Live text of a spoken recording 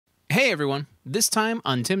Hey everyone! This time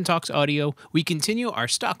on Tim Talks Audio, we continue our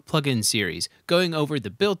stock plugin series, going over the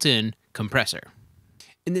built-in compressor.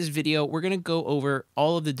 In this video, we're going to go over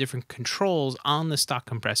all of the different controls on the stock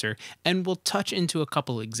compressor, and we'll touch into a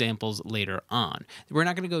couple examples later on. We're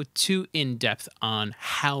not going to go too in-depth on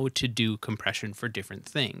how to do compression for different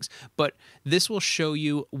things, but this will show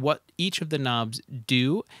you what each of the knobs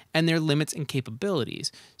do and their limits and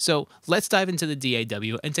capabilities. So let's dive into the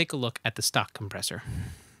DAW and take a look at the stock compressor.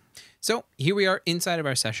 So here we are inside of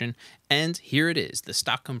our session, and here it is, the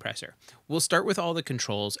stock compressor. We'll start with all the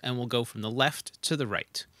controls, and we'll go from the left to the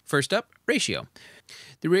right. First up, ratio.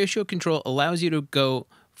 The ratio control allows you to go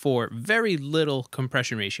for very little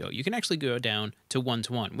compression ratio. You can actually go down to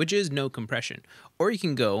 1:1, which is no compression, or you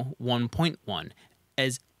can go 1.1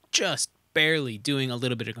 as just barely doing a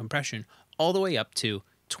little bit of compression, all the way up to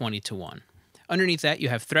 20:1. Underneath that, you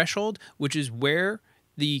have threshold, which is where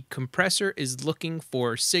the compressor is looking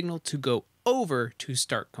for signal to go over to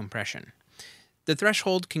start compression. The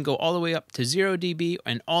threshold can go all the way up to 0 dB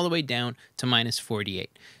and all the way down to -48.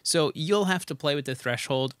 So you'll have to play with the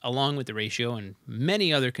threshold along with the ratio and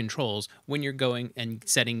many other controls when you're going and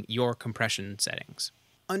setting your compression settings.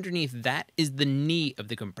 Underneath that is the knee of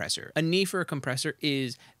the compressor. A knee for a compressor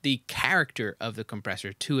is the character of the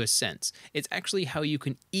compressor to a sense. It's actually how you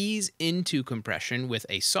can ease into compression with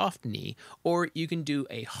a soft knee, or you can do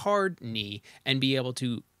a hard knee and be able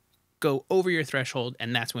to go over your threshold,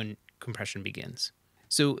 and that's when compression begins.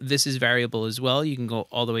 So this is variable as well. You can go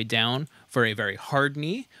all the way down for a very hard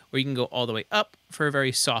knee, or you can go all the way up for a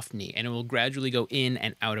very soft knee, and it will gradually go in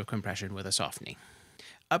and out of compression with a soft knee.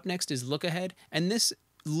 Up next is look ahead, and this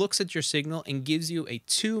looks at your signal and gives you a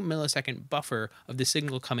 2 millisecond buffer of the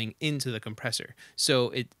signal coming into the compressor.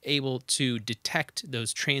 So it's able to detect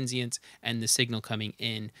those transients and the signal coming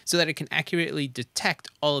in so that it can accurately detect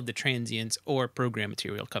all of the transients or program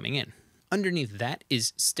material coming in. Underneath that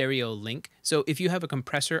is stereo link. So if you have a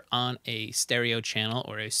compressor on a stereo channel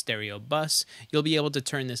or a stereo bus, you'll be able to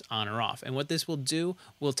turn this on or off. And what this will do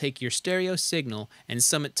will take your stereo signal and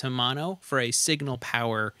sum it to mono for a signal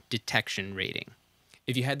power detection rating.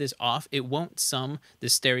 If you had this off, it won't sum the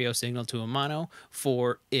stereo signal to a mono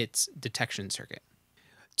for its detection circuit.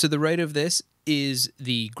 To the right of this is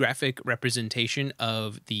the graphic representation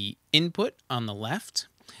of the input on the left,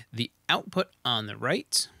 the output on the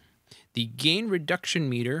right, the gain reduction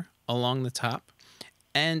meter along the top,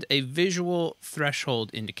 and a visual threshold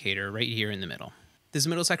indicator right here in the middle. This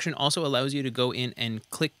middle section also allows you to go in and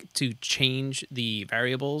click to change the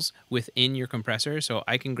variables within your compressor. So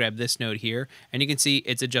I can grab this node here, and you can see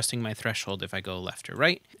it's adjusting my threshold if I go left or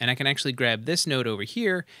right. And I can actually grab this node over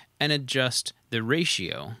here and adjust the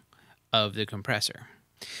ratio of the compressor.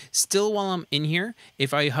 Still, while I'm in here,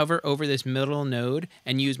 if I hover over this middle node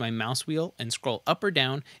and use my mouse wheel and scroll up or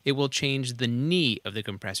down, it will change the knee of the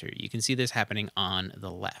compressor. You can see this happening on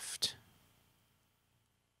the left.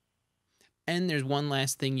 And there's one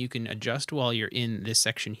last thing you can adjust while you're in this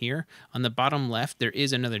section here. On the bottom left, there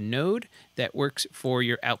is another node that works for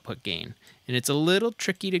your output gain. And it's a little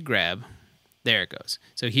tricky to grab. There it goes.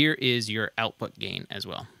 So here is your output gain as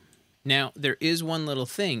well. Now, there is one little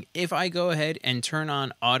thing. If I go ahead and turn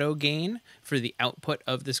on auto gain for the output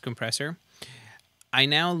of this compressor, I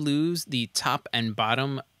now lose the top and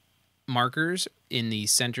bottom markers in the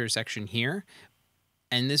center section here.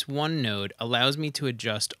 And this one node allows me to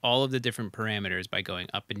adjust all of the different parameters by going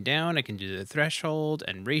up and down. I can do the threshold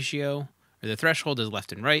and ratio, or the threshold is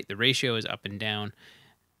left and right, the ratio is up and down,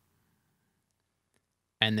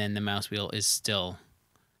 and then the mouse wheel is still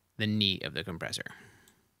the knee of the compressor.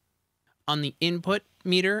 On the input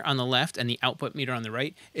meter on the left and the output meter on the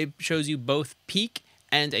right, it shows you both peak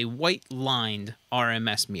and a white lined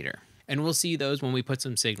RMS meter. And we'll see those when we put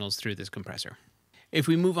some signals through this compressor. If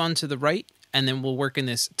we move on to the right, and then we'll work in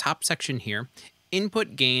this top section here,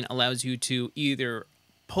 input gain allows you to either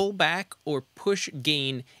pull back or push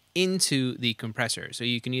gain into the compressor. So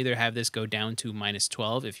you can either have this go down to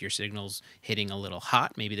 -12 if your signal's hitting a little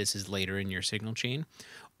hot, maybe this is later in your signal chain,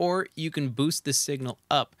 or you can boost the signal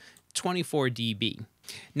up 24 dB.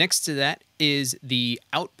 Next to that is the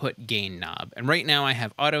output gain knob. And right now I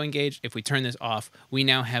have auto engaged. If we turn this off, we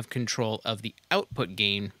now have control of the output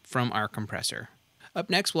gain from our compressor. Up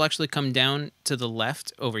next, we'll actually come down to the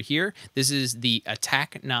left over here. This is the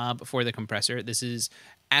attack knob for the compressor. This is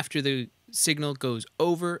after the signal goes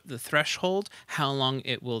over the threshold, how long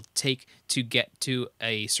it will take to get to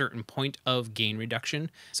a certain point of gain reduction.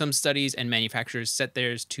 Some studies and manufacturers set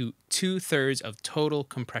theirs to 2/3 of total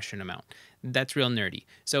compression amount. That's real nerdy.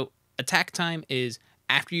 So attack time is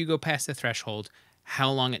after you go past the threshold, how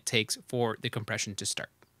long it takes for the compression to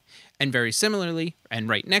start. And very similarly, and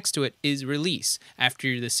right next to it, is release.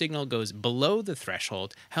 After the signal goes below the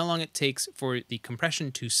threshold, how long it takes for the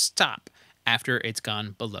compression to stop after it's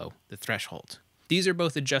gone below the threshold. These are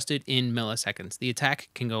both adjusted in milliseconds. The attack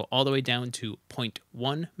can go all the way down to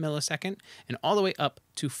 0.1 millisecond and all the way up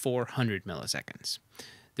to 400 milliseconds.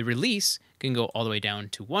 The release can go all the way down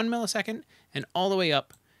to 1 millisecond and all the way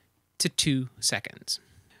up to 2 seconds.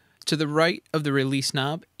 To the right of the release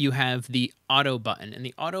knob, you have the auto button, and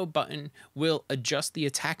the auto button will adjust the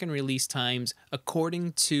attack and release times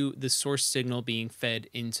according to the source signal being fed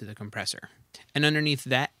into the compressor. And underneath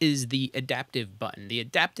that is the adaptive button. The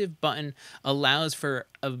adaptive button allows for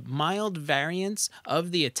a mild variance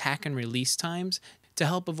of the attack and release times to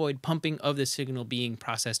help avoid pumping of the signal being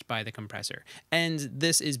processed by the compressor. And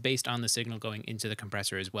this is based on the signal going into the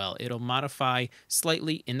compressor as well. It'll modify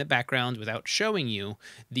slightly in the background without showing you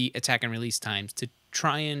the attack and release times to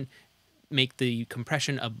try and make the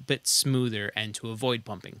compression a bit smoother and to avoid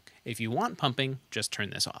pumping. If you want pumping, just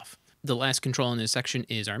turn this off. The last control in this section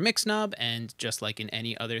is our mix knob, and just like in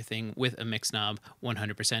any other thing with a mix knob,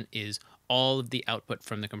 100% is all of the output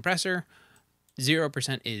from the compressor,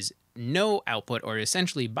 0% is no output or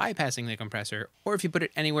essentially bypassing the compressor, or if you put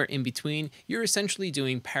it anywhere in between, you're essentially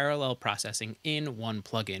doing parallel processing in one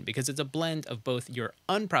plugin because it's a blend of both your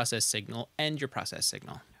unprocessed signal and your processed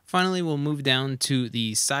signal. Finally, we'll move down to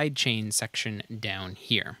the sidechain section down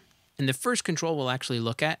here. And the first control we'll actually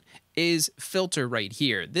look at is filter right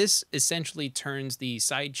here. This essentially turns the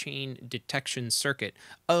sidechain detection circuit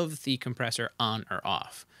of the compressor on or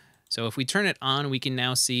off. So if we turn it on, we can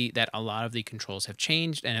now see that a lot of the controls have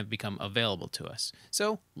changed and have become available to us.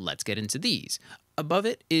 So let's get into these. Above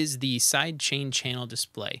it is the sidechain channel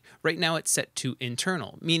display. Right now it's set to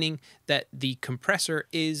internal, meaning that the compressor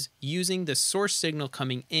is using the source signal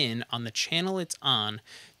coming in on the channel it's on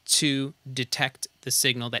to detect the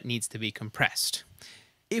signal that needs to be compressed.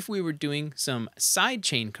 If we were doing some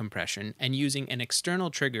sidechain compression and using an external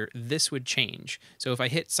trigger, this would change. So if I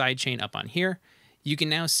hit sidechain up on here, you can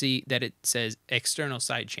now see that it says external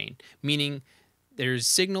sidechain, meaning there's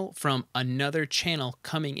signal from another channel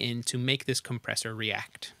coming in to make this compressor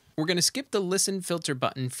react. We're going to skip the listen filter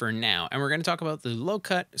button for now, and we're going to talk about the low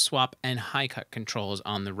cut, swap, and high cut controls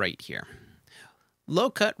on the right here.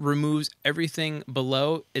 Low cut removes everything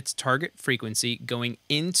below its target frequency going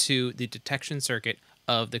into the detection circuit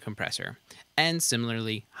of the compressor. And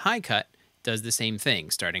similarly, high cut does the same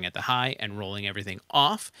thing, starting at the high and rolling everything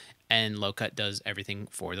off, and low cut does everything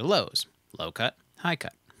for the lows. Low cut, high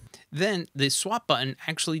cut. Then the swap button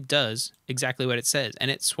actually does exactly what it says, and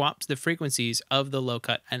it swaps the frequencies of the low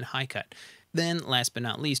cut and high cut. Then, last but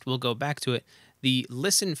not least, we'll go back to it. The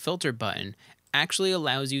listen filter button actually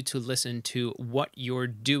allows you to listen to what you're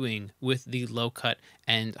doing with the low cut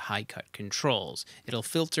and high cut controls. It'll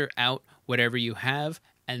filter out whatever you have,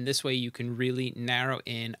 and this way you can really narrow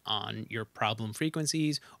in on your problem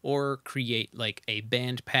frequencies or create like a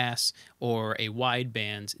band pass or a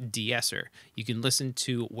wideband de-esser. You can listen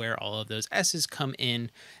to where all of those S's come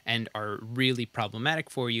in and are really problematic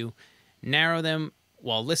for you, narrow them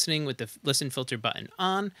while listening with the listen filter button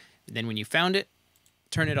on. Then when you found it,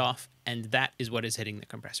 turn it off, and that is what is hitting the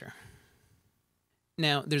compressor.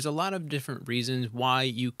 Now, there's a lot of different reasons why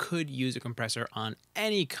you could use a compressor on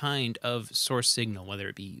any kind of source signal, whether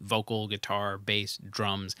it be vocal, guitar, bass,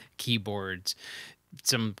 drums, keyboards,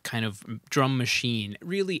 some kind of drum machine.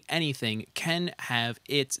 Really anything can have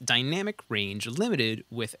its dynamic range limited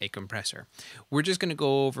with a compressor. We're just going to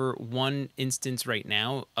go over one instance right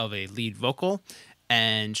now of a lead vocal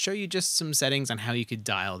and show you just some settings on how you could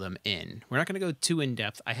dial them in. We're not going to go too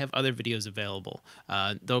in-depth. I have other videos available.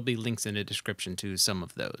 There'll be links in the description to some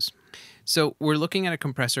of those. So we're looking at a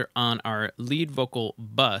compressor on our lead vocal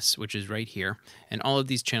bus, which is right here, and all of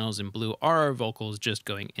these channels in blue are our vocals just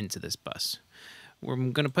going into this bus. We're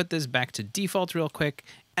going to put this back to default real quick,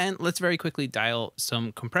 and let's very quickly dial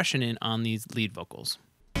some compression in on these lead vocals.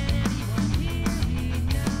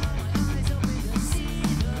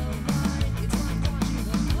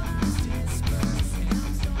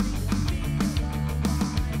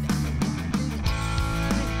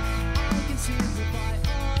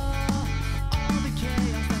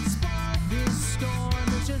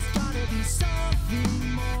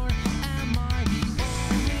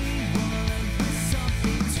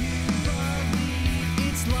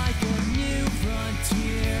 Like a new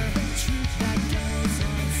frontier, truth that goes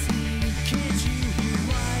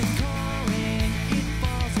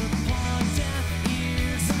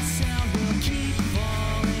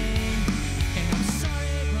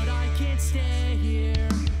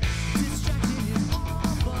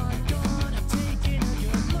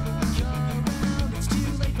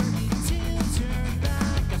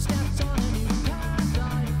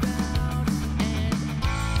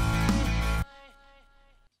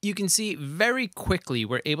You can see very quickly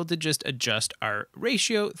we're able to just adjust our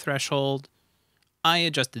ratio threshold. I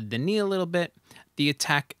adjusted the knee a little bit, the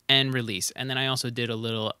attack and release, and then I also did a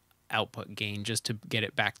little output gain just to get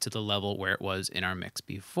it back to the level where it was in our mix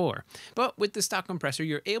before. But with the stock compressor,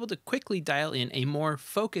 you're able to quickly dial in a more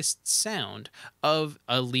focused sound of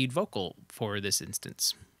a lead vocal for this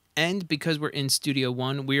instance. And because we're in Studio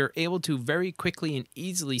One, we are able to very quickly and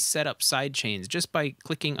easily set up side chains just by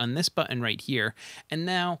clicking on this button right here. And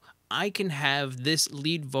now I can have this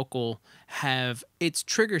lead vocal have its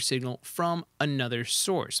trigger signal from another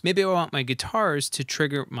source. Maybe I want my guitars to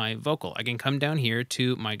trigger my vocal. I can come down here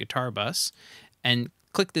to my guitar bus and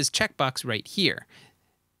click this checkbox right here.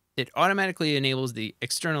 It automatically enables the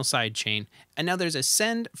external side chain, and now there's a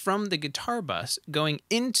send from the guitar bus going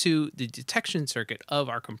into the detection circuit of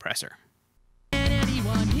our compressor. Can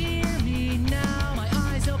anyone hear me now? My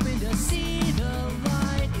eyes open to see the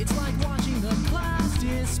light. It's like watching the clouds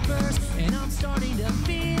disperse, and I'm starting to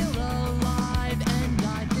feel alive, and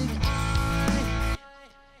I think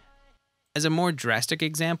As a more drastic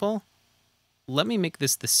example, let me make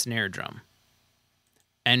this the snare drum,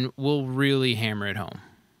 and we'll really hammer it home.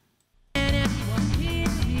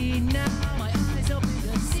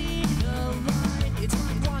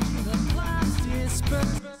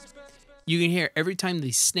 You can hear every time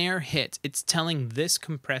the snare hits, it's telling this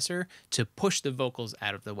compressor to push the vocals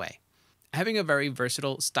out of the way. Having a very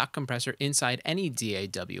versatile stock compressor inside any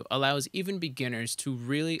DAW allows even beginners to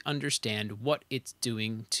really understand what it's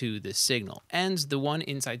doing to the signal, and the one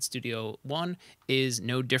inside Studio One is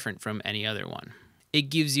no different from any other one. It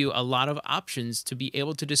gives you a lot of options to be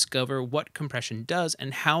able to discover what compression does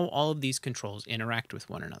and how all of these controls interact with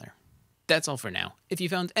one another. That's all for now. If you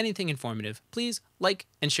found anything informative, please like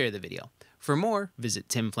and share the video. For more, visit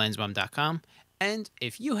timflansbaum.com, and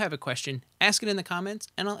if you have a question, ask it in the comments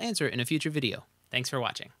and I'll answer it in a future video. Thanks for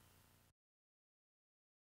watching.